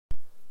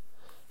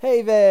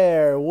Hey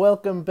there!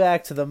 Welcome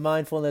back to the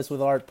Mindfulness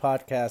with Art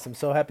podcast. I'm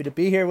so happy to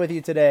be here with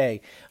you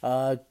today.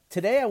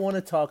 Today I want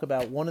to talk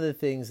about one of the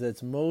things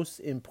that's most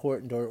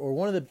important or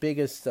one of the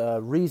biggest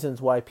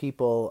reasons why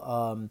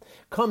people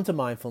come to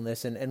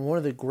mindfulness and one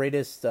of the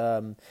greatest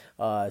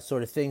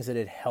sort of things that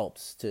it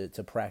helps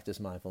to practice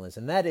mindfulness,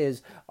 and that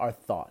is our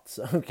thoughts,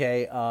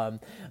 okay?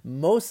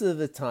 Most of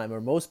the time,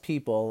 or most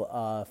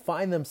people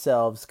find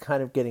themselves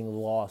kind of getting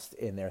lost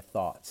in their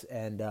thoughts,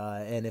 and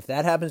if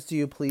that happens to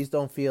you, please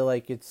don't feel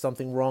like it's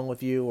something wrong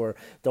with you, or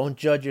don't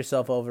judge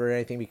yourself over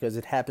anything, because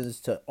it happens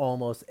to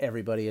almost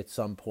everybody at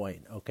some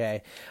point, okay?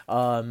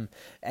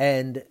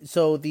 And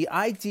so the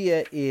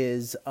idea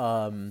is,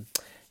 in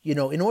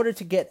order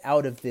to get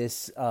out of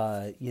this,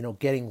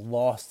 getting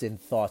lost in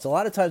thoughts, a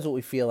lot of times what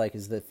we feel like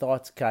is that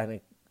thoughts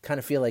kind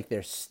of feel like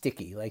they're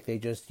sticky, like they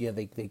just,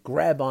 they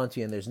grab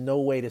onto you and there's no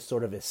way to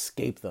sort of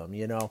escape them,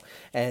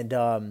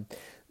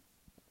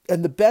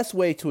 and the best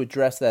way to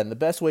address that, and the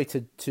best way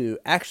to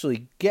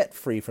actually get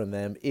free from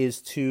them, is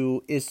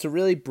to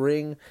really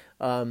bring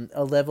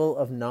a level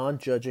of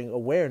non-judging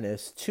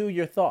awareness to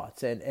your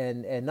thoughts,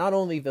 and not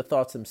only the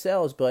thoughts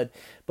themselves, but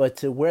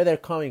to where they're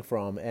coming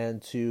from,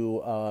 and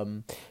to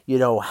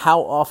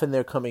how often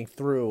they're coming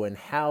through, and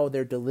how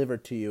they're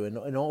delivered to you,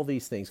 and all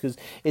these things, because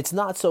it's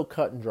not so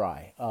cut and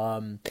dry.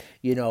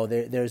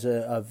 There's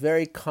a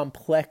very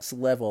complex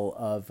level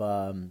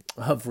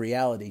of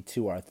reality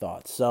to our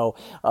thoughts. So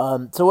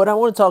what I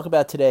want to talk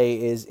about today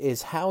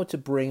is how to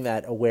bring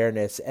that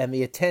awareness and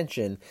the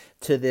attention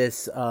to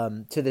this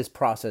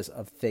process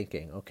of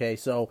thinking. Okay,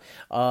 so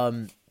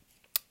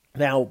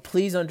now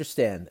please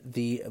understand,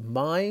 the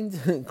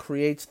mind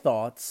creates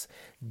thoughts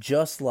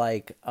just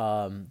like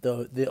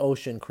the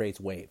ocean creates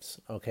waves.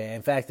 Okay,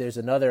 in fact, there's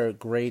another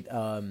great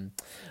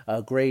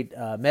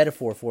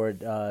metaphor for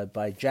it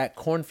by Jack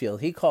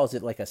Cornfield. He calls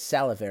it like a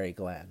salivary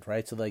gland,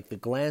 right? So like the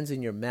glands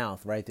in your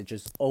mouth, right, that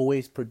just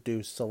always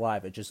produce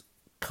saliva, just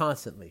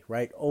constantly,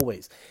 right?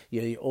 Always.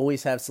 You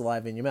always have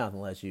saliva in your mouth,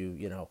 unless you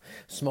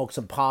smoke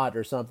some pot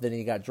or something and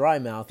you got dry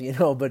mouth,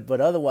 but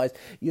otherwise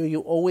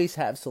you always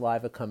have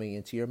saliva coming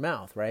into your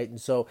mouth, right?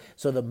 And so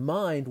the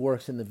mind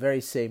works in the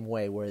very same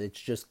way, where it's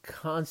just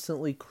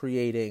constantly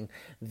creating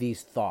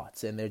these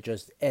thoughts, and they're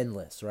just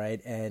endless,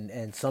 right?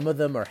 And some of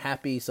them are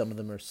happy, some of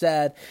them are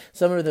sad,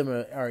 some of them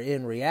are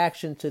in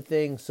reaction to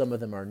things, some of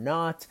them are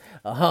not,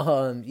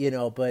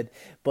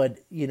 but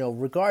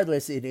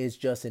regardless, it is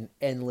just an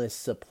endless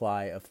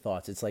supply of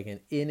thoughts. It's like an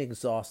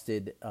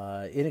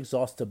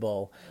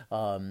inexhaustible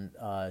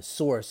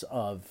source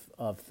of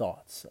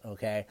thoughts.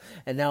 Okay,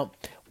 and now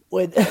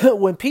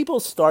when people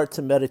start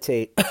to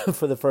meditate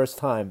for the first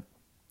time,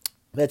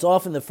 that's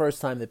often the first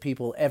time that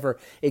people ever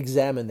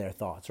examine their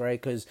thoughts, right?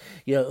 Because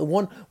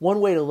one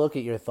way to look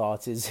at your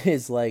thoughts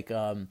is like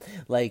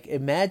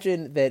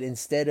imagine that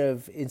instead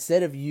of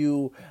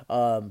you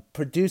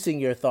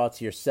producing your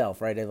thoughts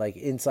yourself, right, and like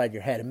inside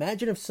your head,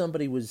 imagine if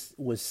somebody was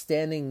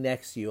standing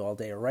next to you all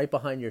day, or right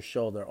behind your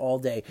shoulder all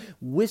day,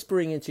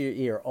 whispering into your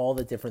ear all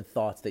the different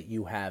thoughts that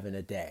you have in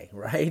a day,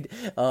 right?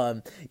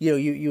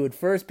 You would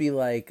first be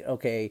like,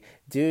 okay,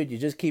 dude, you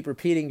just keep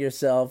repeating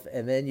yourself,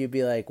 and then you'd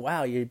be like,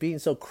 wow, you're being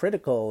so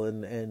critical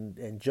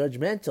and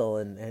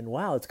judgmental, and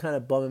wow, it's kind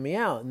of bumming me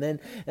out. And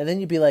then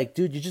you'd be like,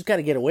 dude, you just got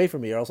to get away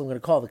from me, or else I'm going to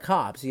call the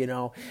cops,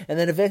 And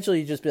then eventually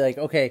you just be like,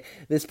 okay,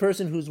 this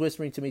person who's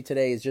whispering to me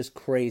today is just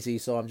crazy,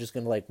 so I'm just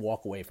going to like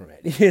walk away from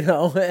it,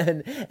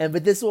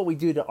 but this is what we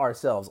do to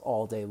ourselves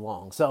all day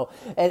long. So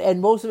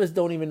and most of us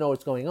don't even know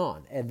what's going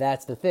on, and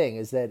that's the thing,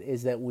 is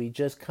that we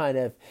just kind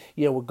of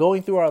we're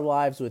going through our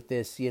lives with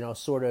this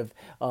sort of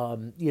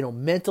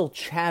mental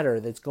chatter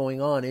that's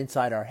going on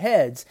inside our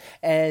heads,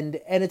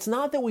 and it's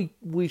not that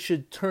we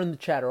should turn the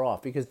chatter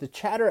off, because the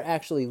chatter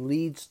actually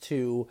leads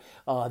to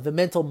the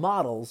mental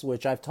models,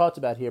 which I've talked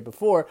about here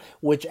before,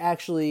 which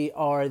actually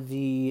are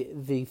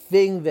the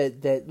thing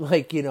that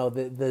like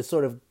the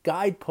sort of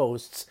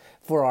guideposts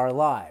for our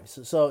lives.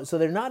 So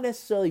they're not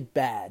necessarily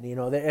bad,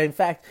 in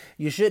fact,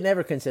 you should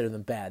never consider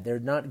them bad. They're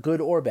not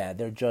good or bad.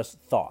 They're just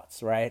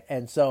thoughts, right?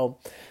 And so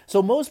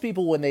most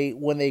people, when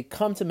they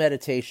come to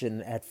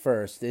meditation at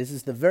first, this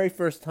is the very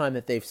first time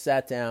that they've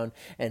sat down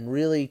and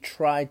really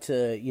tried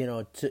to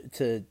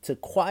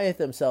quiet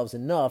themselves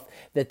enough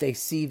that they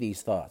see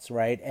these thoughts,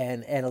 right?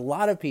 And a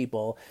lot of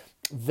people,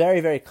 very,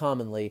 very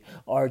commonly,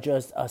 are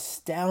just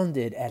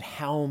astounded at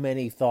how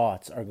many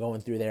thoughts are going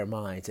through their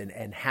minds,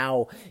 and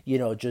how,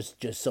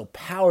 just so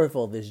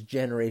powerful this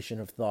generation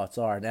of thoughts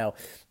are. Now,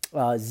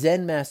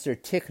 Zen master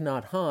Thich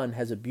Nhat Hanh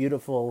has a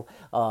beautiful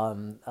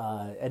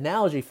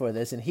analogy for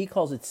this, and he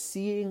calls it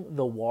seeing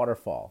the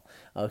waterfall.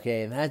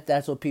 Okay, and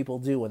that's what people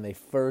do when they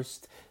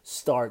first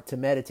start to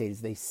meditate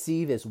is they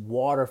see this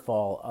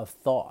waterfall of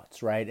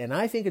thoughts, right? And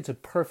I think it's a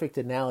perfect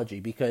analogy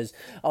because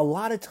a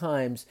lot of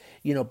times,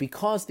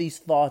 because these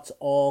thoughts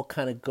all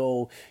kind of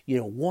go,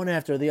 one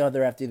after the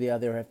other, after the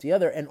other, after the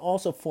other, and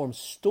also form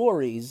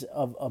stories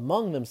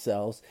among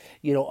themselves,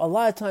 a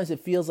lot of times it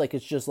feels like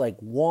it's just like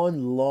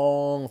one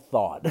long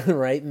thought,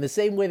 right? In the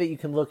same way that you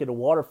can look at a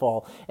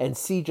waterfall and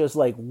see just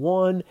like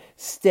one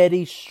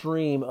steady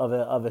stream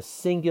of a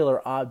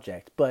singular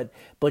object. But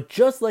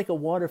just like a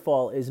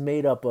waterfall is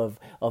made up of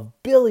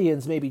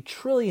billions, maybe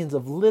trillions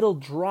of little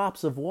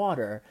drops of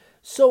water,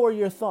 so are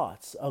your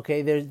thoughts.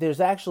 Okay,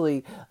 there's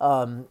actually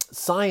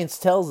science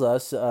tells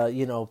us,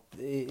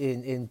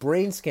 in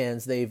brain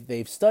scans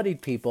they've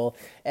studied people,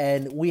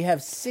 and we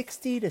have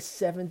 60 to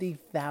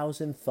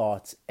 70,000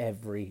 thoughts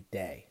every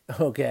day.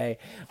 Okay,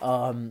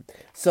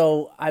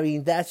 so I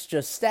mean that's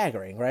just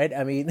staggering, right?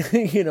 I mean,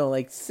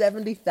 like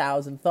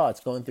 70,000 thoughts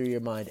going through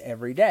your mind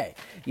every day.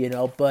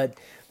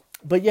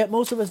 But yet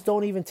most of us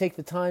don't even take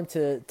the time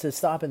to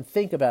stop and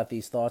think about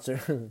these thoughts,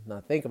 or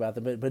not think about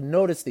them, but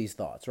notice these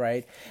thoughts,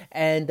 right?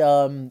 And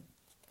so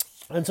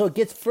it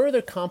gets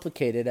further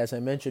complicated, as I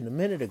mentioned a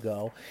minute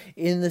ago,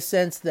 in the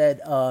sense that,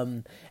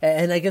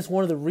 and I guess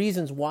one of the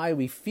reasons why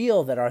we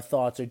feel that our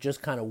thoughts are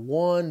just kind of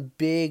one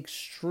big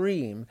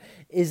stream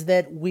is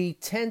that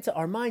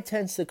our mind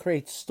tends to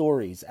create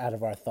stories out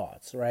of our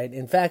thoughts, right?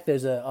 In fact,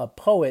 there's a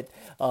poet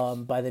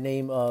by the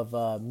name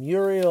of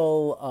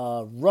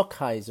Muriel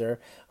Rukeyser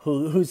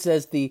who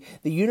says the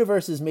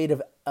universe is made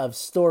of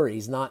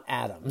stories, not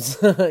atoms,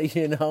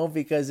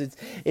 because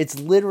it's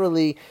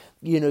literally,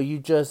 like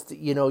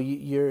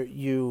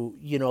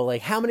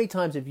how many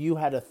times have you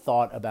had a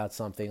thought about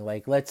something?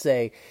 Like, let's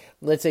say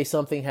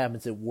something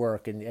happens at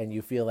work and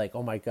you feel like,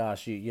 oh my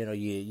gosh,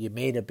 you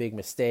made a big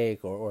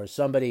mistake, or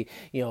somebody,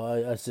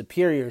 a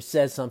superior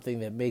says something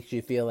that makes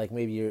you feel like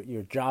maybe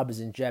your job is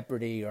in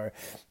jeopardy, or,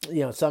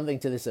 something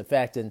to this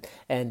effect.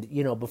 And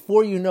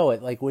before you know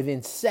it, like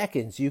within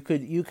seconds, you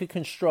could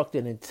construct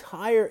an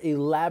entire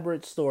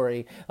elaborate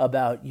story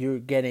about you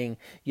getting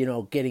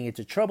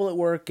into trouble at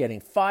work, getting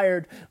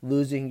fired,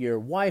 losing your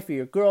wife or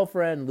your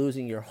girlfriend,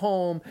 losing your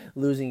home,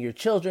 losing your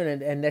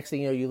children, and next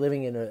thing you know, you're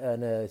living in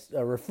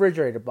a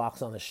refrigerator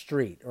box on the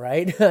street,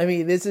 right? I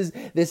mean, this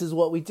is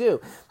what we do.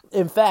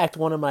 In fact,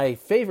 one of my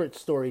favorite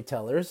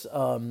storytellers,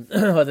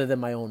 other than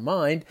my own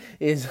mind,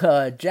 is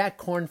Jack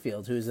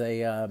Kornfield, who's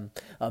a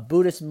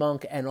Buddhist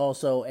monk and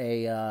also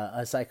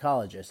a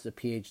psychologist, a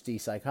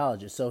PhD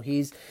psychologist. So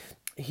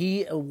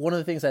one of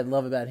the things I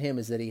love about him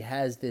is that he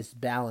has this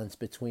balance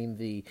between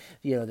the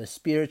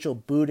spiritual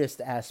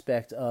Buddhist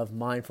aspect of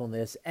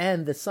mindfulness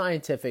and the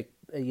scientific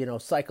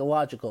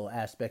psychological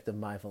aspect of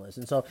mindfulness.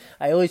 And so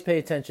I always pay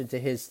attention to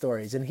his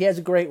stories, and he has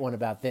a great one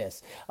about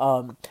this.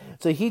 So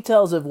he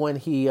tells of when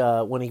he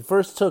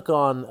first took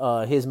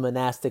on his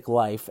monastic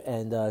life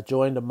and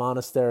joined a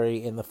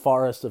monastery in the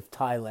forest of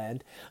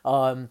Thailand.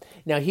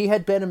 Now he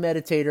had been a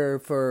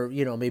meditator for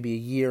maybe a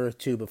year or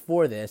two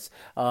before this,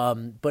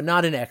 but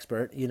not an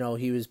expert.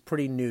 He was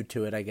pretty new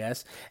to it, I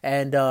guess.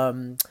 And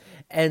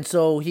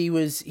so he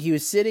was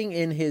sitting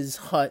in his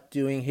hut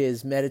doing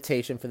his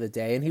meditation for the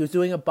day, and he was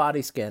doing a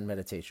body scan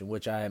meditation,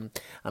 which I'm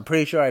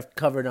pretty sure I've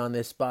covered on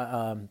this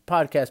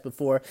podcast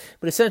before.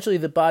 But essentially,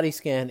 the body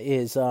scan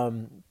is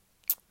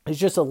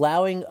just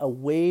allowing a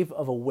wave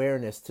of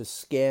awareness to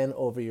scan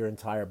over your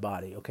entire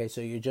body. Okay, so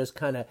you're just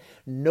kind of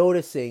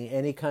noticing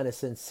any kind of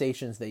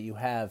sensations that you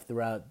have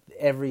throughout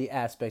every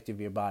aspect of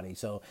your body.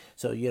 So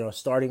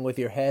starting with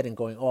your head and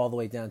going all the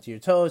way down to your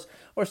toes,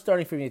 or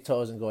starting from your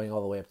toes and going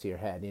all the way up to your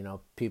head.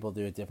 People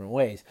do it different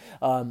ways.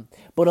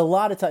 But a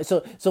lot of times,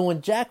 so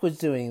when Jack was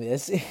doing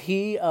this,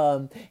 he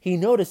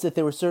noticed that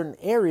there were certain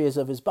areas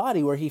of his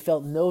body where he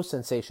felt no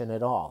sensation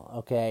at all.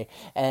 Okay,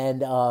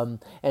 and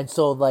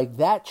so like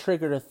that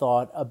triggered a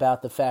thought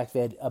about the fact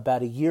that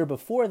about a year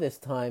before this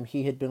time,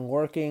 he had been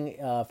working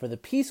for the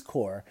Peace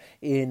Corps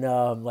in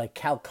like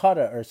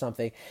Calcutta or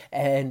something,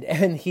 and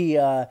he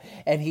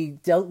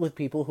dealt with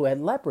people who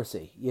had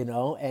leprosy,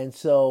 and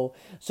so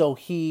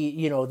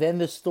he, then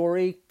the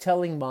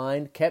storytelling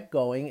mind kept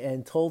going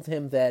and told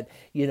him that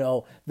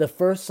the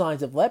first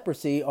signs of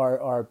leprosy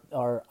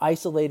are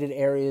isolated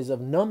areas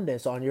of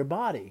numbness on your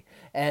body,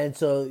 and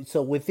so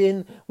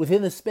within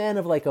the span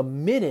of like a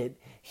minute,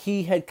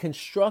 he had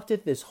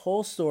constructed this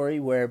whole story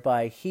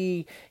whereby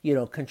he,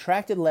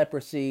 contracted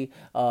leprosy,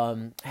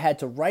 had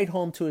to write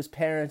home to his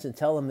parents and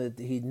tell them that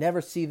he'd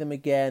never see them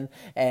again,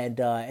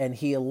 and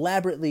he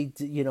elaborately,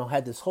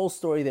 had this whole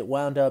story that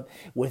wound up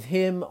with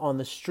him on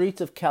the streets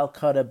of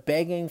Calcutta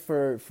begging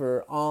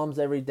for alms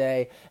every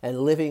day and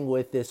living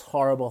with this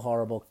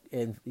horrible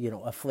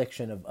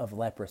affliction of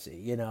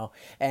leprosy,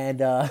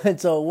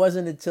 and so it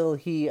wasn't until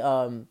he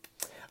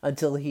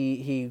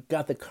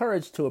got the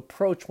courage to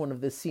approach one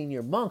of the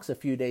senior monks a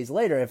few days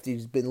later, after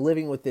he's been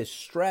living with this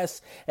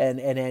stress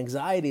and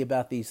anxiety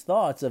about these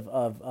thoughts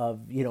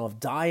of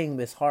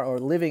dying or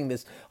living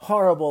this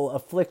horrible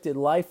afflicted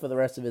life for the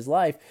rest of his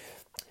life.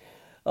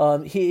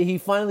 he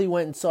finally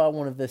went and saw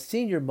one of the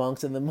senior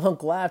monks, and the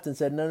monk laughed and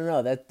said,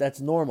 no, that's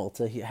normal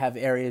to have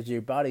areas of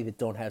your body that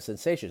don't have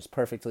sensations.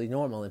 Perfectly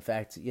normal. In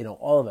fact,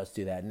 all of us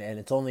do that, and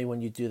it's only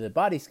when you do the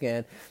body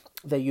scan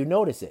that you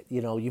notice it.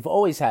 You've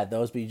always had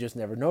those, but you just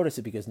never notice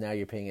it because now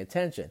you're paying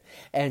attention.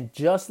 And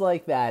just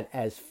like that,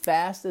 as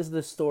fast as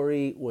the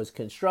story was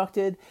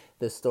constructed,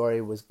 the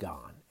story was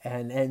gone.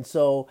 And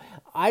so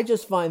I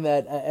just find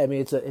that, I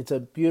mean, it's a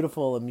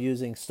beautiful,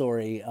 amusing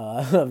story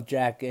of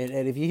Jack,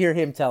 and if you hear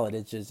him tell it,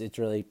 it's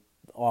really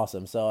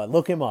awesome. So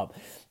look him up.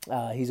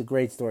 He's a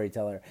great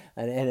storyteller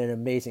and an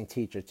amazing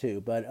teacher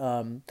too. But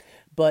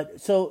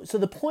so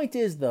the point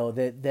is though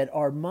that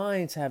our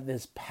minds have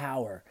this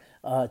power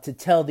to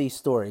tell these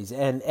stories,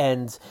 and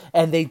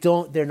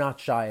they're not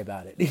shy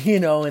about it,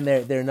 and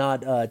they're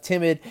not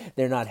timid,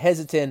 they're not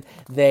hesitant,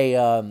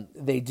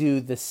 they do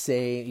the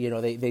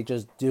same, they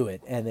just do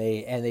it, and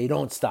they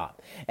don't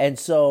stop, and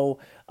so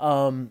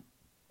the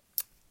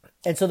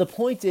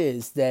point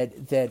is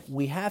that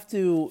we have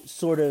to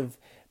sort of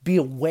be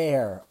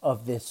aware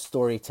of this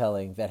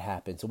storytelling that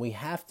happens. And we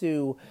have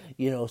to,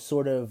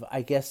 sort of,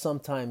 I guess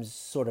sometimes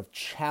sort of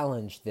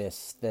challenge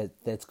this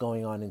that's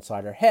going on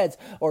inside our heads,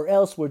 or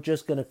else we're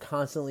just going to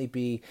constantly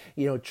be,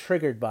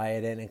 triggered by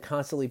it and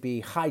constantly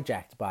be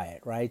hijacked by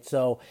it, right?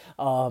 So,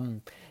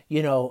 now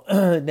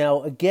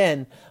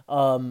again,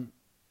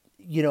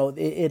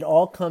 it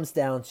all comes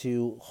down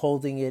to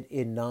holding it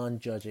in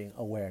non-judging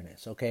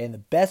awareness, okay? And the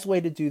best way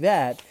to do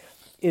that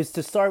is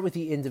to start with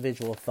the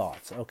individual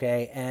thoughts,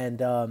 okay? And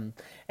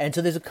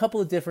so there's a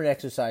couple of different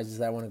exercises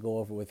that I want to go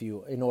over with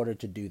you in order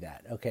to do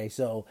that, okay?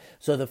 So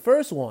the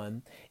first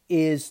one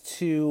is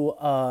to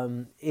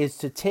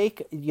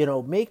take,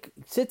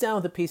 sit down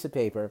with a piece of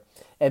paper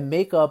and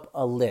make up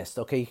a list,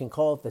 okay? You can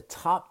call it the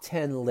top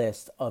 10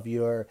 list of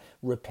your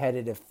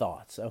repetitive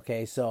thoughts,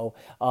 okay? So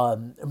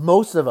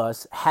most of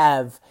us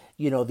have,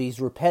 these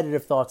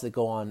repetitive thoughts that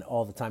go on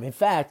all the time. In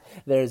fact,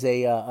 there's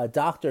a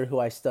doctor who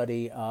I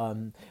study,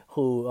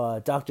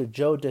 Dr.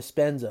 Joe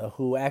Dispenza,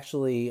 who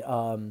actually,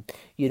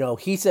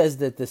 he says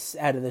that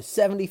out of the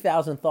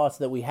 70,000 thoughts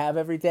that we have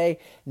every day,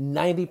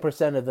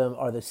 90% of them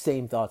are the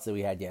same thoughts that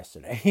we had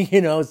yesterday,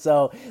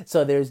 so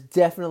there's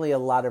definitely a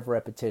lot of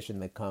repetition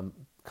that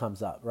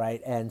comes up,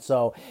 right? And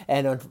so,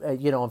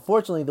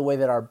 unfortunately, the way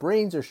that our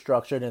brains are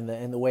structured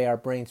and the way our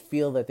brains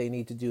feel that they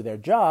need to do their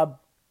job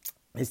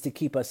is to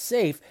keep us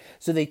safe,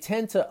 so they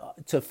tend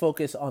to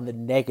focus on the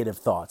negative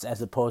thoughts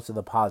as opposed to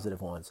the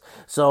positive ones.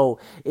 So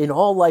in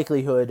all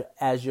likelihood,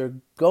 as you're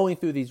going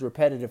through these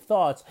repetitive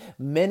thoughts,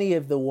 many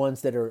of the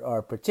ones that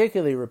are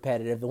particularly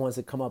repetitive, the ones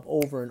that come up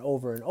over and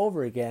over and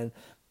over again,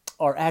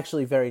 are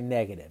actually very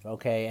negative,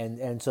 okay?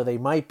 And so they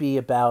might be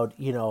about,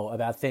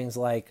 about things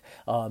like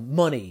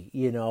money,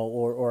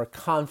 or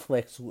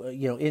conflicts,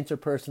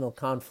 interpersonal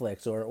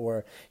conflicts,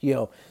 or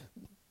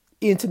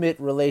intimate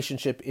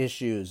relationship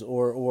issues,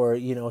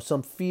 or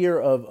some fear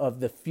of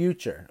the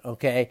future,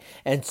 okay?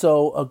 And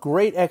so a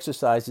great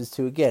exercise is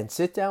to, again,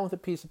 sit down with a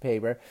piece of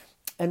paper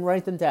and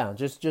write them down.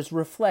 Just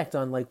reflect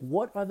on, like,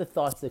 what are the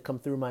thoughts that come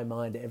through my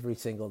mind every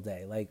single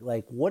day?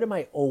 Like what am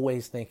I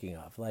always thinking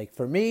of? Like,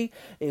 for me,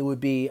 it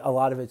would be a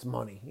lot of it's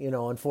money,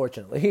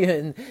 unfortunately,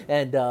 and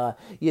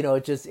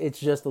it's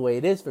just the way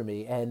it is for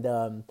me.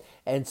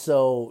 And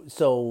so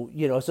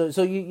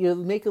you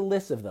make a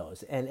list of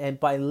those, and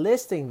by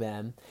listing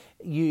them,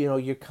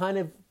 you're kind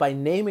of, by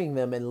naming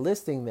them and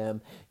listing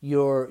them,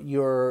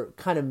 you're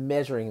kind of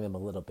measuring them a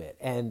little bit.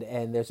 And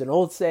there's an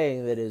old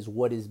saying that is,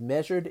 what is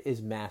measured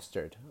is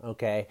mastered,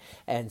 okay?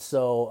 And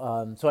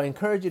so I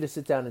encourage you to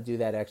sit down and do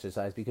that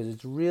exercise, because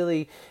it's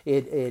really,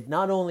 it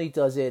not only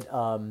does it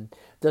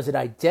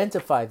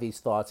identify these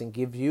thoughts and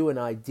give you an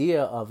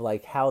idea of,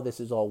 like, how this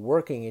is all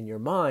working in your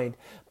mind,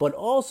 but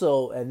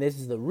also, and this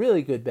is the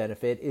really good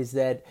benefit, is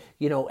that,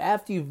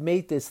 after you've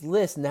made this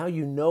list, now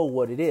you know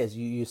what it is.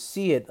 You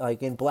see it, like,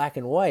 in black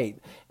and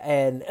white,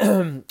 and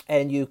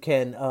and you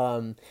can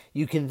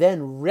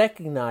then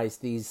recognize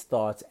these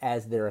thoughts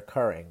as they're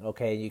occurring,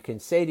 okay? You can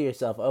say to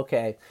yourself,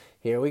 okay,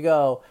 here we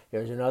go.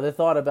 Here's another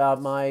thought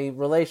about my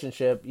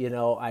relationship.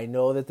 I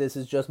know that this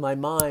is just my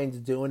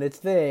mind doing its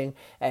thing,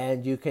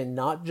 and you can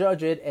not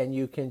judge it, and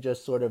you can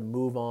just sort of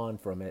move on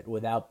from it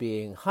without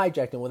being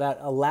hijacked and without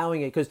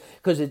allowing it, because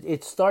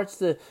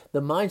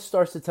the mind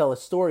starts to tell a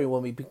story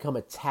when we become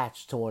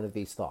attached to one of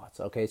these thoughts.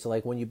 Okay, so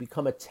like when you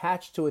become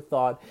attached to a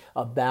thought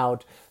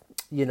about,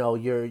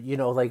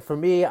 like for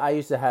me, I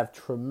used to have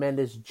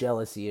tremendous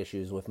jealousy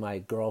issues with my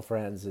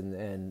girlfriends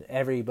and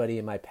everybody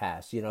in my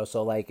past,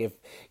 so like if,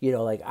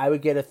 like I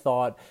would get a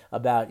thought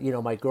about,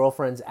 my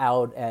girlfriend's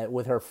out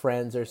with her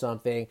friends or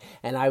something,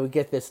 and I would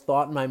get this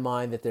thought in my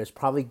mind that there's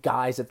probably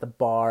guys at the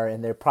bar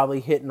and they're probably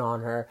hitting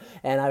on her,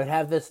 and I would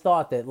have this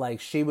thought that,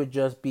 like, she would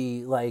just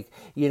be like,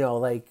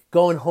 like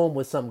going home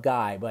with some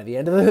guy by the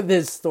end of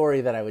this story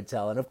that I would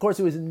tell. And of course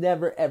it was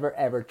never, ever,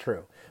 ever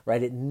true,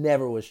 right? It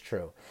never was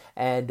true.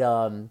 And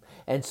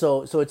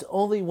so it's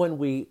only when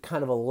we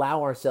kind of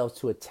allow ourselves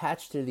to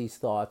attach to these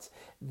thoughts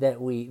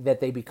that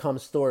they become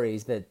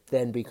stories that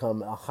then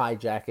become a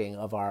hijacking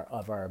of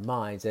our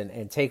minds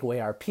and take away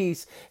our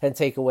peace and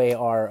take away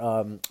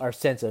our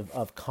sense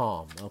of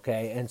calm.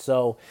 Okay, and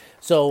so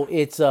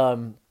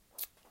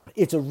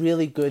it's a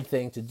really good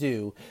thing to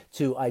do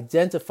to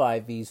identify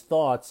these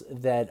thoughts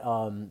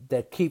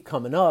that keep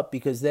coming up,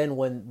 because then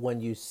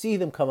when you see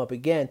them come up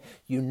again,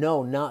 you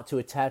know not to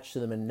attach to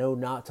them and know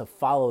not to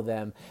follow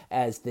them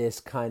as this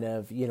kind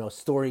of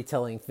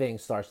storytelling thing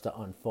starts to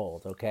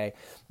unfold. Okay,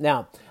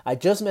 now I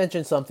just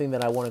mentioned something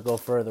that I want to go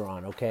further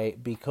on. Okay,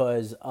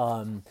 because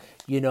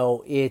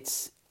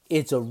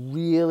it's a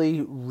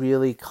really,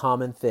 really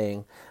common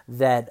thing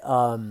that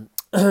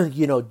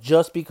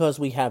just because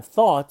we have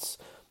thoughts,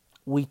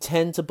 we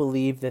tend to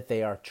believe that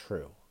they are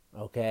true.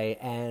 Okay,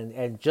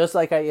 and just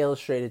like I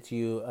illustrated to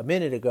you a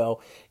minute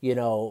ago,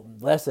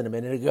 less than a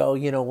minute ago,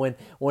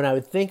 when I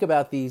would think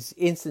about these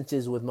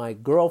instances with my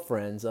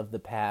girlfriends of the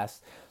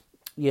past,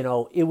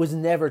 it was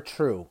never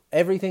true.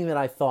 Everything that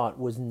I thought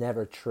was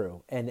never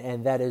true.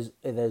 And that is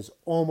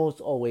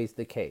almost always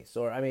the case.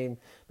 Or, I mean,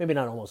 maybe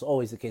not almost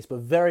always the case, but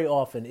very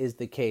often is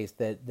the case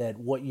that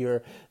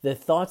the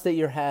thoughts that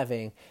you're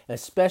having,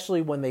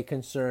 especially when they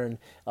concern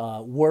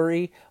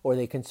worry, or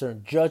they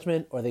concern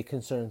judgment, or they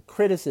concern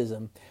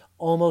criticism,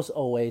 almost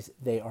always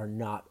they are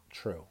not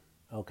true.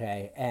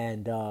 Okay.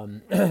 And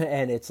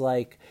it's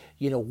like,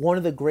 one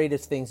of the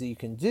greatest things that you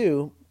can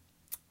do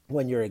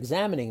when you're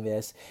examining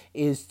this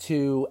is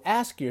to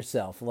ask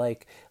yourself,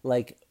 what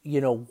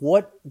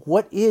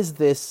is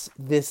this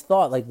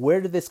thought? Like,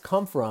 where did this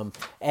come from?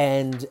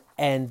 And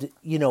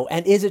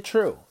is it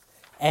true?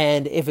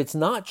 And if it's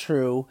not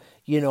true,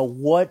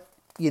 what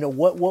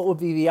would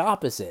be the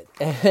opposite?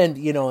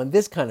 And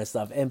this kind of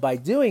stuff. And by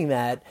doing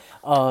that,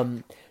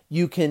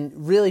 you can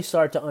really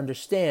start to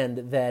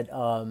understand that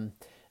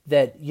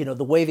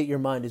the way that your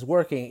mind is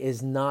working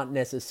is not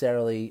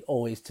necessarily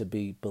always to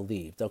be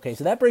believed. Okay,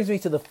 so that brings me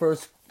to the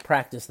first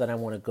practice that I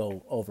want to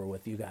go over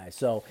with you guys.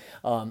 So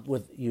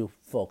with you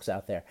folks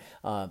out there,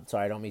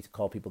 sorry, I don't mean to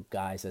call people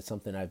guys. That's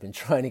something I've been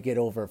trying to get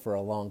over for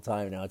a long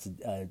time now. It's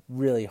a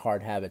really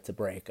hard habit to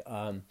break,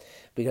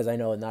 because I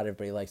know not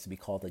everybody likes to be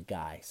called a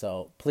guy.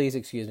 So please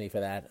excuse me for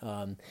that.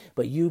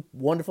 But you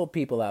wonderful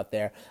people out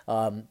there,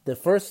 the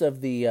first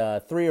of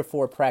the 3 or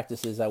 4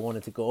 practices I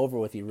wanted to go over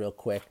with you real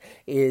quick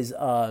is,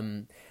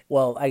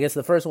 well, I guess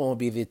the first one would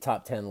be the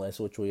top 10 list,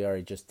 which we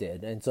already just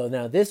did. And so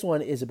now this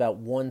one is about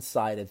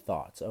one-sided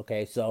thoughts.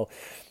 Okay, so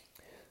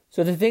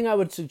the thing I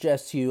would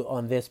suggest to you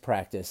on this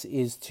practice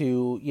is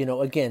to,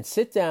 again,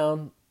 sit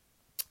down,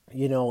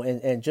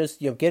 and just,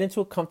 get into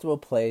a comfortable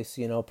place.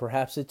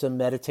 Perhaps it's a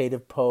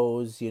meditative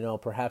pose,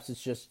 perhaps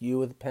it's just you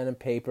with pen and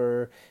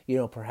paper,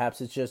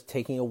 perhaps it's just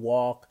taking a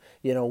walk,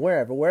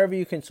 wherever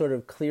you can sort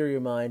of clear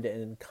your mind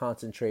and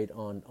concentrate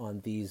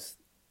on these,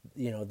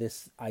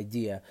 this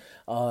idea.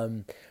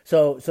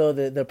 So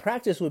the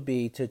practice would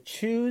be to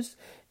choose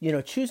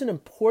an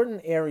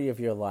important area of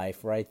your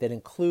life, right, that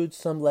includes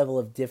some level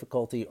of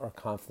difficulty or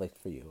conflict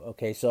for you.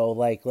 Okay, so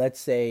like, let's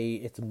say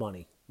it's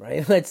money,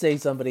 right? Let's say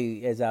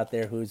somebody is out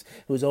there who's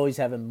always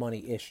having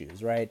money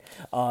issues, right?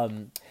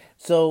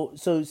 So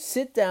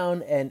sit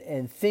down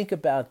and think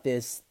about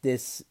this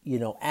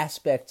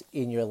aspect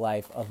in your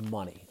life of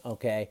money,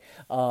 okay?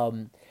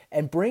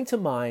 And bring to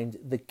mind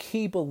the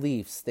key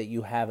beliefs that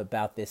you have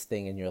about this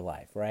thing in your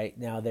life, right?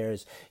 Now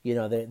there's,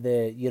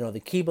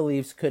 the key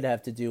beliefs could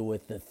have to do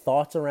with the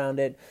thoughts around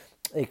it.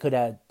 It could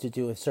have to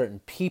do with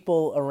certain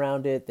people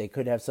around it. They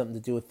could have something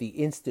to do with the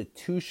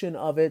institution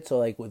of it. So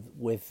like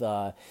with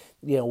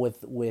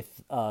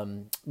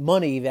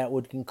money, that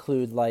would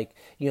include like,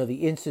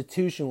 the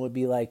institution would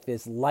be like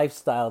this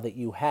lifestyle that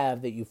you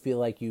have that you feel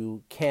like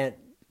you can't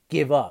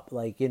give up,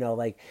 like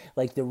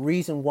the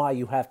reason why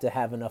you have to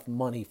have enough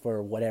money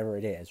for whatever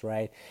it is,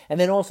 right? And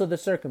then also the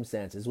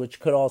circumstances,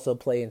 which could also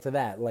play into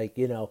that, like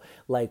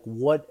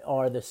what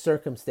are the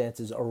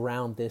circumstances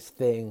around this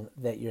thing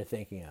that you're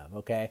thinking of,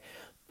 okay?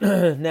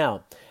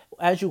 Now,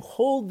 as you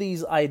hold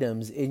these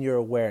items in your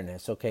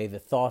awareness, okay, the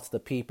thoughts, the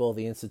people,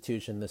 the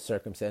institution, the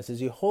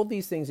circumstances, you hold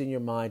these things in your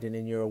mind and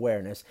in your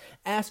awareness,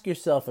 ask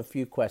yourself a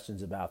few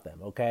questions about them,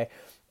 okay?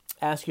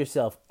 Ask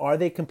yourself, are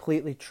they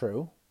completely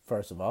true,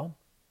 first of all?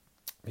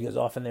 Because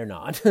often they're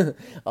not.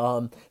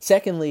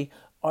 Secondly,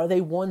 are they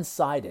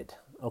one-sided?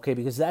 Okay,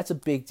 because that's a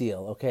big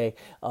deal, okay?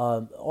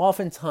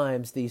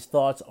 Oftentimes, these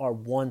thoughts are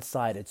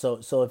one-sided. So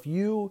if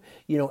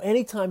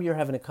anytime you're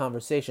having a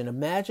conversation,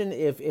 imagine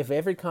if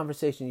every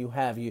conversation you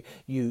have,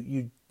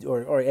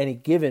 or any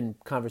given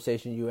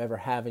conversation you ever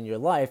have in your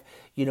life,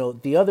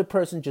 the other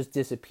person just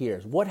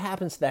disappears. What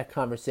happens to that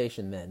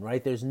conversation then,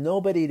 right? There's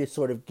nobody to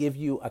sort of give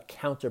you a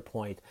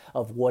counterpoint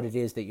of what it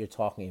is that you're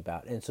talking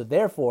about. And so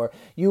therefore,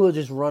 you will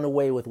just run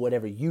away with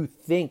whatever you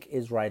think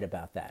is right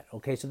about that.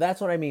 Okay, so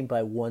that's what I mean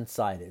by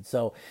one-sided.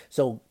 So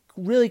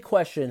really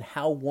question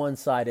how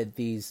one-sided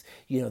these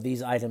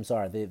items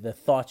are, the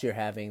thoughts you're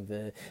having,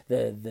 the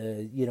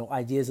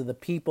ideas of the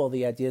people,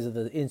 the ideas of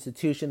the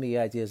institution, the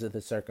ideas of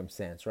the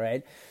circumstance,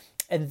 right?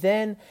 And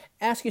then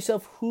ask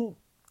yourself who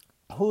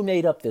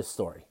made up this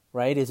story,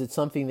 right? Is it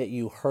something that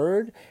you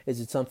heard? Is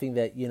it something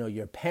that,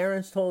 your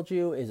parents told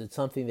you? Is it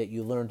something that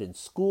you learned in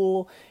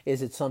school?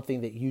 Is it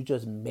something that you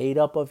just made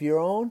up of your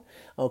own?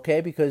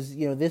 Okay, because,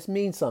 this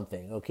means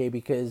something, okay?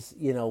 Because,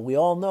 we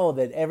all know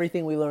that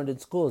everything we learned in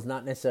school is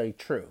not necessarily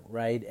true,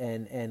 right?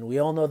 And we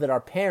all know that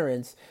our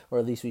parents, or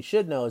at least we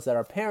should know, is that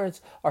our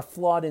parents are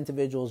flawed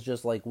individuals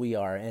just like we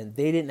are, and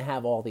they didn't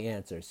have all the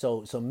answers.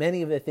 So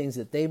many of the things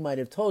that they might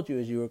have told you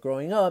as you were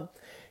growing up,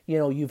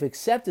 you've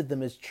accepted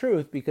them as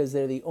truth because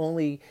they're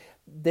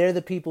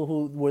the people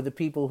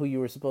who you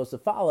were supposed to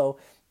follow,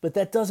 but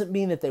that doesn't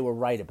mean that they were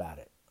right about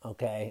it.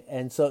 Okay.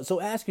 And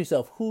so ask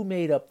yourself, who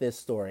made up this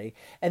story?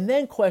 And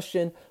then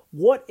question,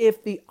 what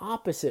if the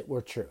opposite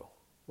were true?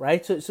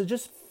 Right. So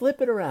just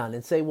flip it around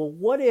and say, well,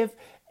 what if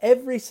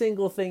every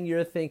single thing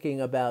you're thinking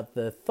about,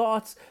 the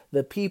thoughts,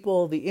 the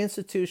people, the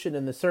institution,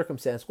 and the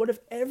circumstance, what if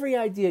every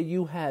idea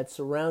you had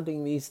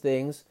surrounding these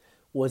things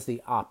was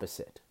the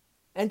opposite?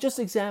 And just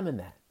examine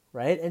that.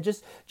 Right? And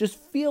just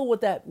feel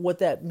what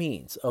that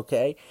means,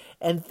 okay?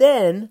 And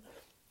then,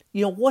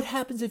 what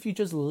happens if you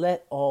just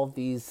let all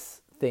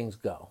these things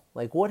go?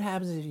 Like, what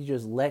happens if you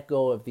just let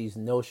go of these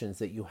notions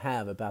that you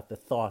have about the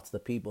thoughts, the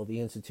people,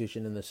 the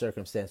institution, and the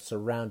circumstance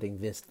surrounding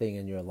this thing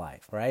in your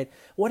life, right?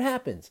 What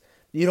happens?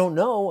 You don't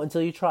know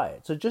until you try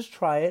it. So just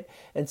try it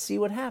and see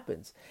what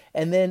happens.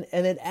 And then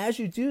as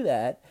you do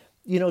that,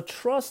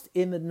 trust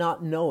in the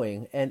not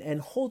knowing and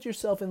hold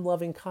yourself in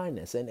loving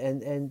kindness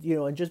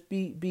and just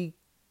be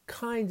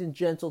kind and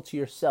gentle to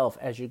yourself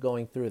as you're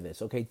going through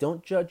this. Okay,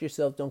 don't judge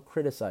yourself, don't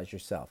criticize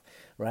yourself,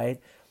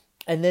 right?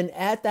 And then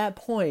at that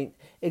point,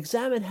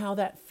 examine how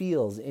that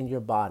feels in your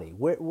body.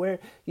 Where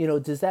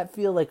does that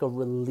feel like a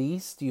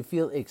release? Do you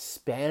feel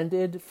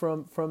expanded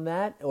from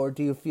that, or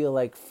do you feel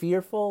like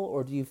fearful,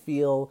 or do you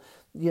feel,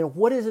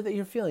 what is it that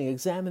you're feeling?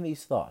 Examine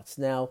these thoughts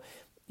now.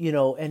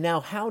 And now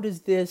how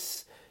does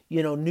this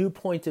new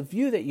point of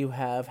view that you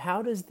have,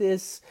 how does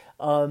this,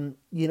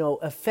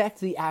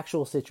 affect the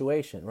actual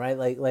situation, right?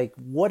 Like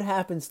what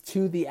happens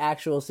to the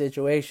actual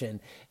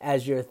situation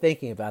as you're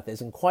thinking about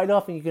this? And quite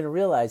often you're going to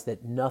realize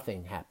that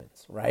nothing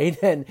happens,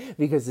 right? And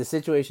because the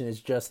situation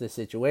is just the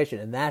situation.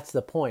 And that's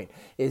the point,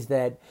 is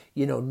that,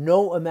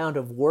 no amount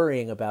of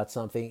worrying about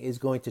something is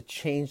going to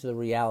change the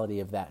reality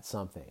of that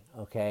something,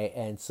 okay?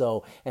 And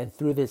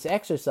through this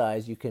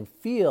exercise, you can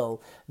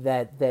feel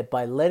that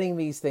by letting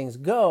these things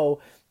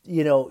go,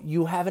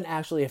 you haven't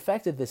actually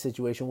affected the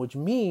situation, which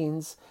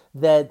means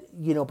that,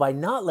 by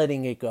not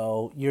letting it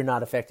go, you're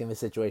not affecting the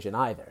situation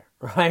either,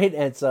 right?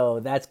 And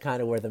so that's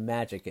kind of where the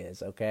magic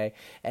is, okay?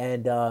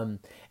 And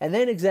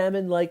then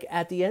examine, like,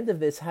 at the end of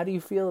this, how do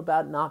you feel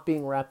about not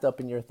being wrapped up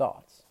in your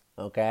thoughts,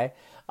 okay?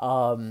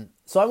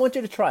 So I want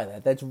you to try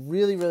that. That's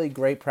really, really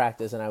great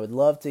practice, and I would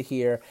love to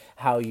hear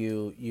how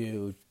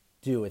you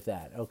do with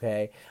that,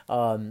 okay?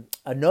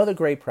 Another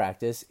great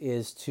practice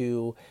is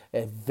to,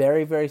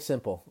 very, very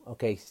simple,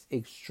 okay,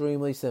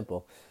 extremely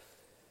simple.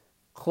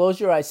 Close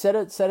your eyes, set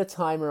a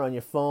timer on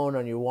your phone,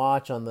 on your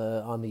watch, on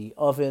the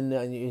oven,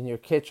 in your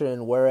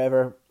kitchen,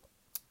 wherever.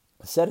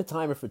 Set a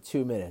timer for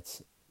 2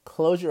 minutes.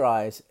 Close your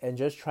eyes and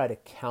just try to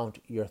count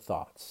your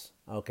thoughts,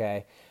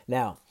 okay?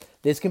 Now,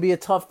 this can be a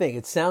tough thing.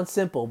 It sounds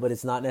simple, but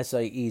it's not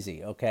necessarily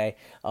easy, okay?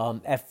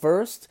 At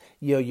first,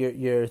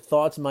 your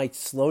thoughts might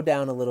slow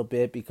down a little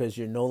bit because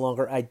you're no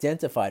longer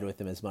identified with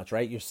them as much,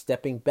 right? You're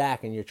stepping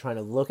back and you're trying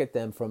to look at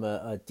them from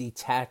a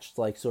detached,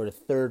 like, sort of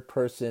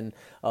third-person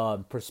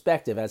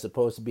perspective, as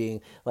opposed to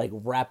being, like,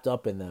 wrapped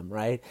up in them,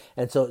 right?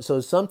 And so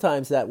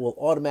sometimes that will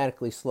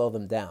automatically slow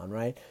them down,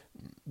 right?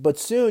 But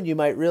soon you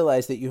might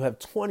realize that you have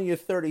 20 or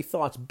 30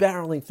 thoughts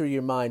barreling through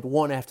your mind,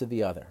 one after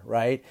the other,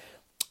 right?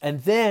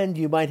 And then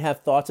you might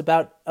have thoughts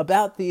about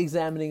the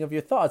examining of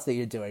your thoughts that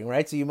you're doing,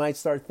 right? So you might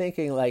start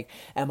thinking, like,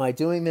 am I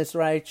doing this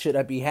right? Should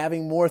I be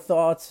having more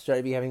thoughts? Should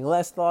I be having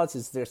less thoughts?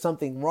 Is there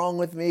something wrong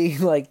with me?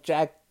 like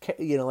Jack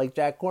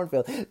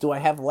Cornfield. Do I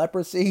have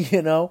leprosy?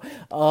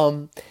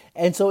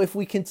 And so if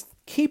we can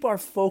keep our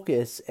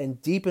focus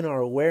and deepen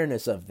our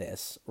awareness of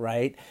this,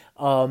 right?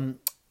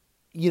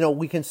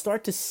 We can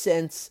start to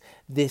sense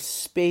this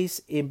space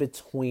in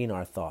between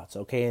our thoughts,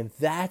 okay? And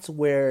that's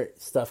where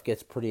stuff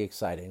gets pretty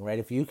exciting, right?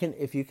 If you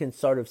can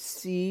sort of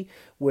see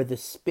where the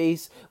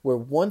space, where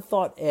one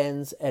thought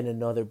ends and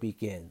another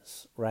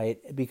begins, right?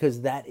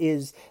 Because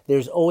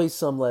there's always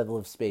some level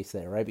of space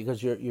there, right?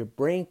 Because your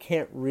brain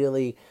can't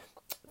really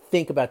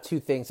think about two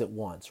things at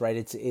once, right?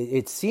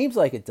 It seems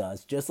like it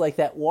does, just like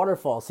that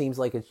waterfall seems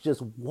like it's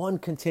just one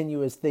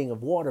continuous thing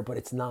of water, but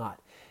it's not.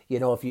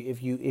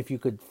 If you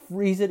could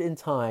freeze it in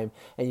time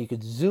and you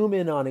could zoom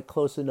in on it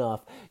close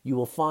enough, you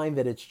will find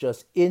that it's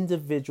just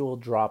individual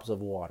drops of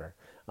water.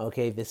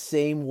 Okay, the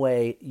same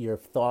way your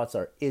thoughts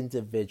are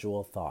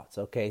individual thoughts.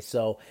 Okay,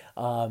 so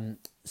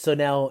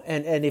now,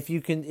 and if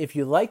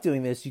you like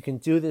doing this, you can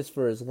do this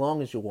for as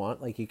long as you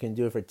want. Like, you can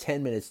do it for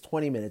 10 minutes,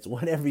 20 minutes,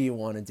 whatever you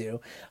want to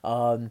do,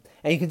 and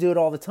you can do it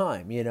all the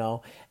time.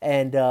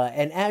 And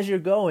as you're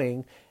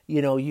going,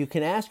 you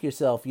can ask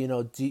yourself, do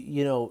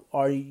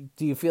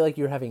you feel like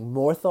you're having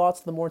more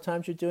thoughts the more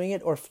times you're doing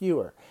it, or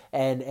fewer?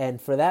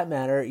 And for that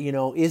matter,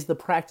 is the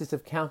practice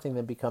of counting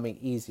them becoming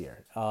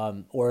easier,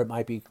 or it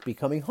might be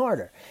becoming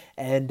harder?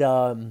 And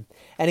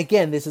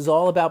again, this is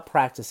all about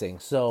practicing.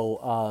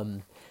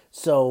 So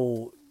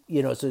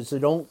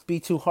don't be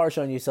too harsh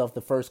on yourself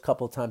the first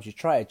couple of times you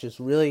try it. Just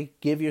really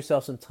give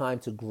yourself some time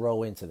to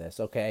grow into this,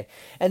 okay?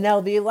 And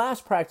now the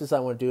last practice I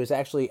want to do is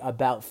actually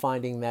about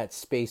finding that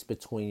space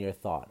between your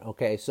thought,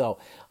 okay? So,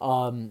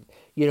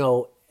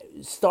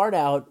 start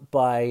out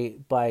by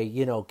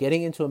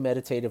getting into a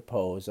meditative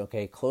pose,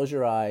 okay? Close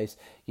your eyes,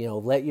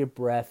 let your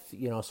breath,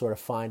 sort of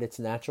find its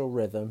natural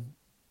rhythm.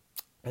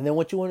 And then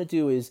what you want to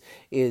do is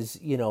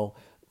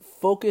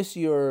focus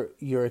your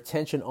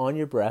attention on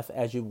your breath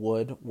as you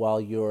would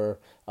while you're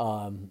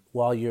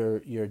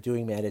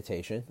doing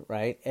meditation,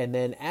 right? And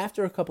then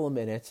after a couple of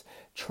minutes,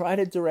 try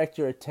to direct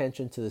your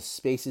attention to the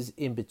spaces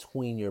in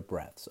between your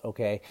breaths,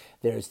 okay?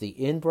 There's the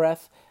in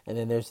breath and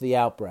then there's the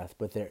out breath,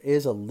 but there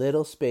is a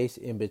little space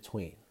in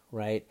between,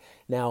 right?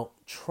 Now,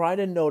 try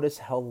to notice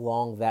how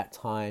long that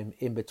time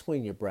in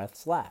between your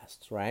breaths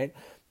lasts, right?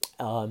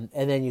 And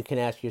then you can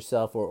ask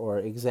yourself or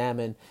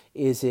examine,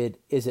 is it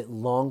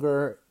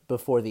longer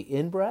before the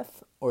in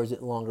breath, or is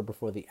it longer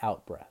before the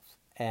out breath?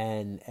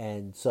 And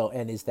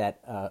is that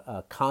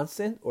a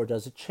constant, or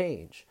does it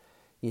change?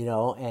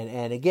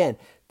 And again,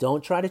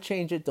 don't try to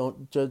change it.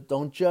 Don't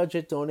judge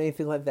it. Don't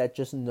anything like that.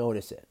 Just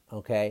notice it.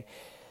 Okay.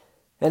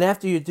 And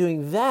after you're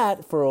doing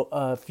that for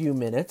a few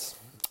minutes,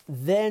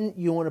 then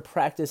you want to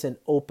practice an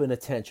open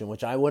attention,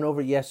 which I went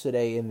over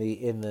yesterday in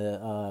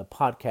the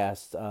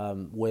podcast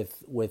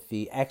with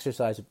the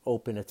exercise of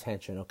open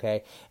attention.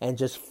 Okay, and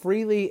just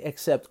freely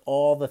accept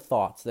all the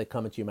thoughts that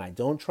come into your mind.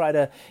 Don't try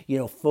to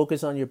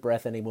focus on your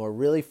breath anymore.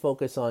 Really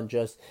focus on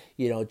just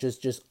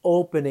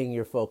opening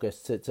your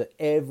focus to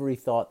every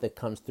thought that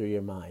comes through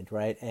your mind.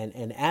 Right,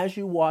 and as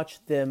you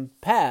watch them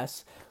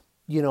pass,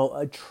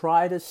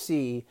 try to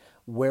see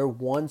where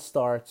one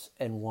starts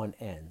and one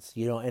ends,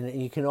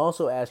 and you can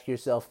also ask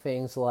yourself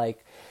things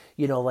like,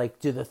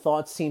 do the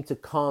thoughts seem to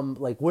come,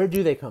 where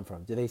do they come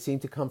from? Do they seem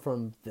to come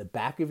from the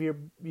back of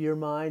your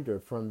mind, or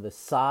from the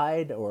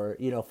side? Or,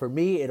 for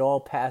me, it all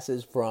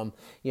passes from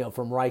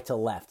right to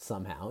left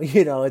somehow.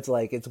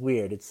 It's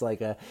weird. It's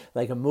like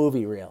a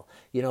movie reel,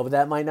 but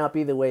that might not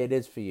be the way it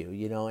is for you,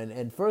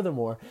 and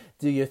furthermore,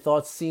 do your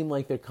thoughts seem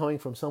like they're coming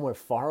from somewhere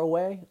far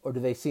away, or do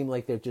they seem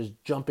like they're just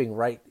jumping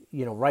right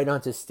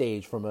onto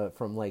stage from a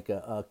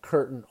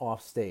curtain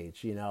off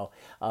stage,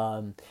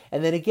 and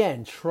then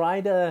again, try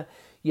to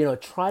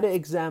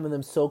examine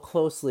them so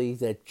closely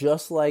that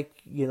just like,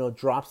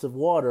 drops of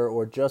water,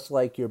 or just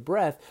like your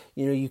breath,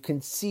 you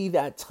can see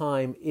that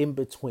time in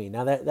between.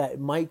 Now that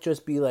might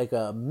just be like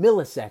a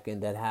millisecond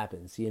that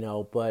happens,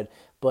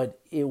 but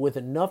with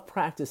enough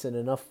practice and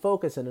enough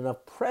focus and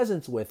enough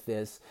presence with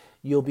this,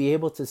 you'll be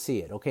able to see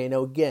it. Okay.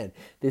 Now, again,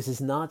 this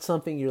is not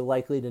something you're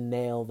likely to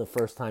nail the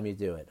first time you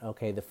do it.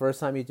 Okay. The first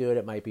time you do it,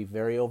 it might be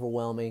very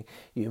overwhelming.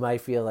 You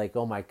might feel like,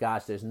 oh my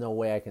gosh, there's no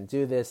way I can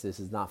do this. This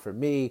is not for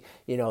me,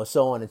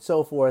 so on and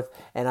so forth.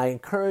 And I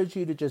encourage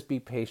you to just be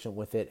patient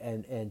with it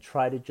and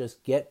try to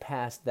just get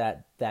past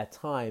that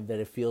time that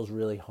it feels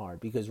really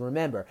hard. Because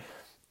remember,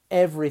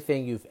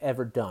 everything you've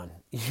ever done,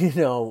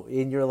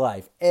 in your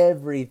life,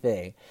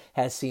 everything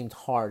has seemed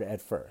hard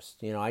at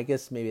first. I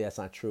guess maybe that's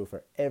not true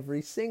for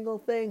every single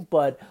thing,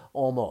 but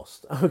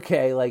almost.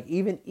 Okay, like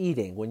even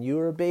eating. When you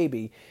were a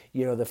baby,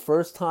 the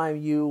first time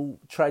you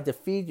tried to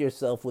feed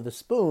yourself with a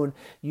spoon,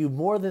 you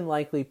more than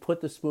likely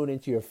put the spoon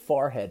into your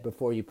forehead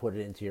before you put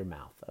it into your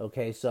mouth.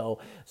 Okay, so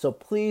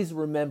please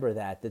remember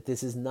that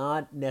this is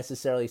not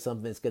necessarily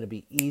something that's going to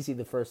be easy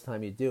the first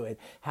time you do it.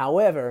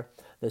 However,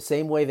 the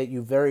same way that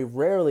you very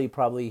rarely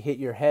probably hit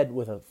your head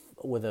with a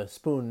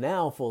spoon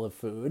now full of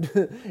food,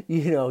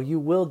 you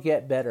will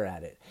get better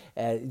at it,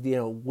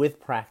 with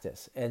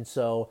practice. And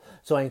so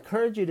I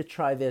encourage you to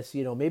try this,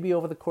 maybe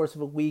over the course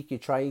of a week, you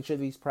try each of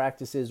these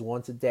practices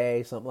once a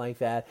day, something like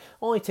that.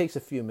 Only takes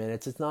a few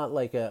minutes. It's not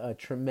like a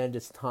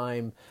tremendous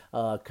time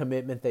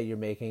commitment that you're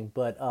making,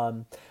 but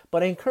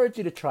I encourage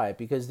you to try it,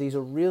 because these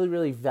are really,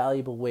 really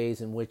valuable ways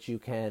in which you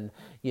can,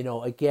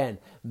 again,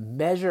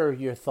 measure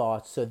your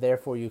thoughts, so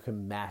therefore you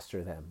can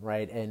master them,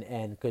 right?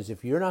 And because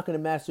if you're not going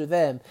to master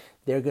them,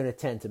 they're going to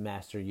tend to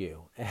master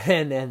you.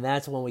 And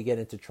that's when we get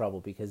into trouble,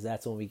 because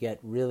that's when we get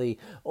really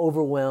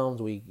overwhelmed.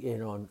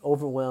 And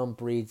overwhelm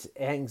breeds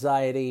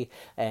anxiety,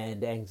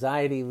 and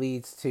anxiety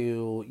leads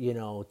to,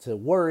 to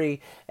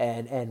worry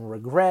and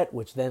regret,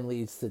 which then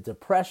leads to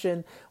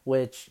depression,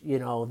 which,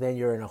 then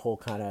you're in a whole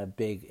kind of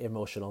big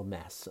emotional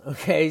mess.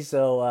 Okay.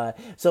 So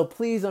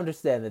please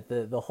understand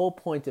that the whole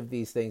point of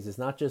these things is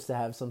not just to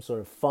have some sort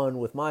of fun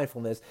with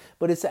mindfulness,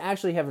 but it's to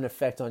actually have an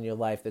effect on your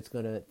life that's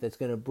going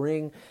to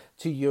bring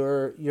to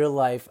your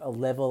life a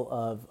level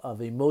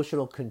of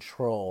emotional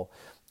control,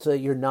 so that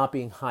you're not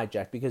being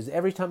hijacked. Because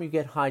every time you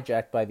get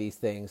hijacked by these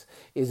things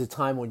is a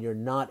time when you're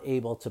not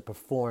able to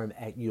perform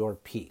at your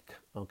peak.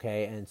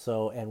 Okay, and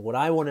what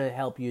I want to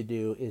help you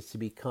do is to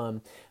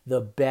become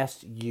the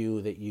best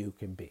you that you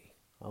can be.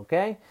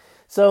 Okay,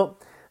 so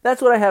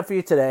that's what I have for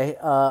you today.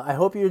 I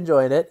hope you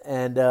enjoyed it,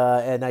 and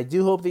I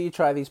do hope that you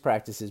try these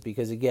practices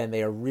because again,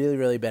 they are really,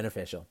 really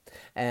beneficial.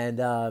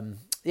 And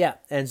yeah,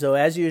 and so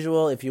as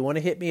usual, if you want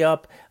to hit me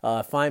up,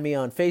 find me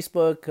on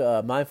Facebook,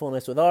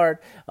 Mindfulness with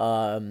Art.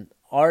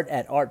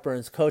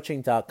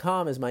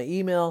 Art@artburnscoaching.com is my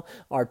email.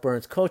 Art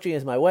Burns Coaching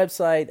is my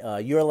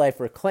website. Your Life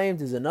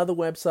Reclaimed is another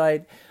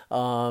website.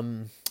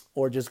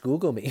 Or just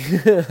Google me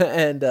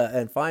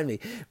and find me.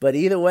 But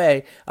either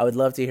way, I would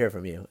love to hear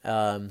from you.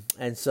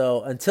 And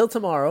so until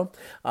tomorrow,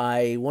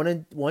 I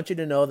want you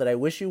to know that I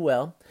wish you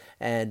well,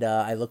 and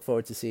I look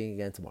forward to seeing you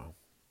again tomorrow.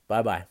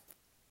 Bye-bye.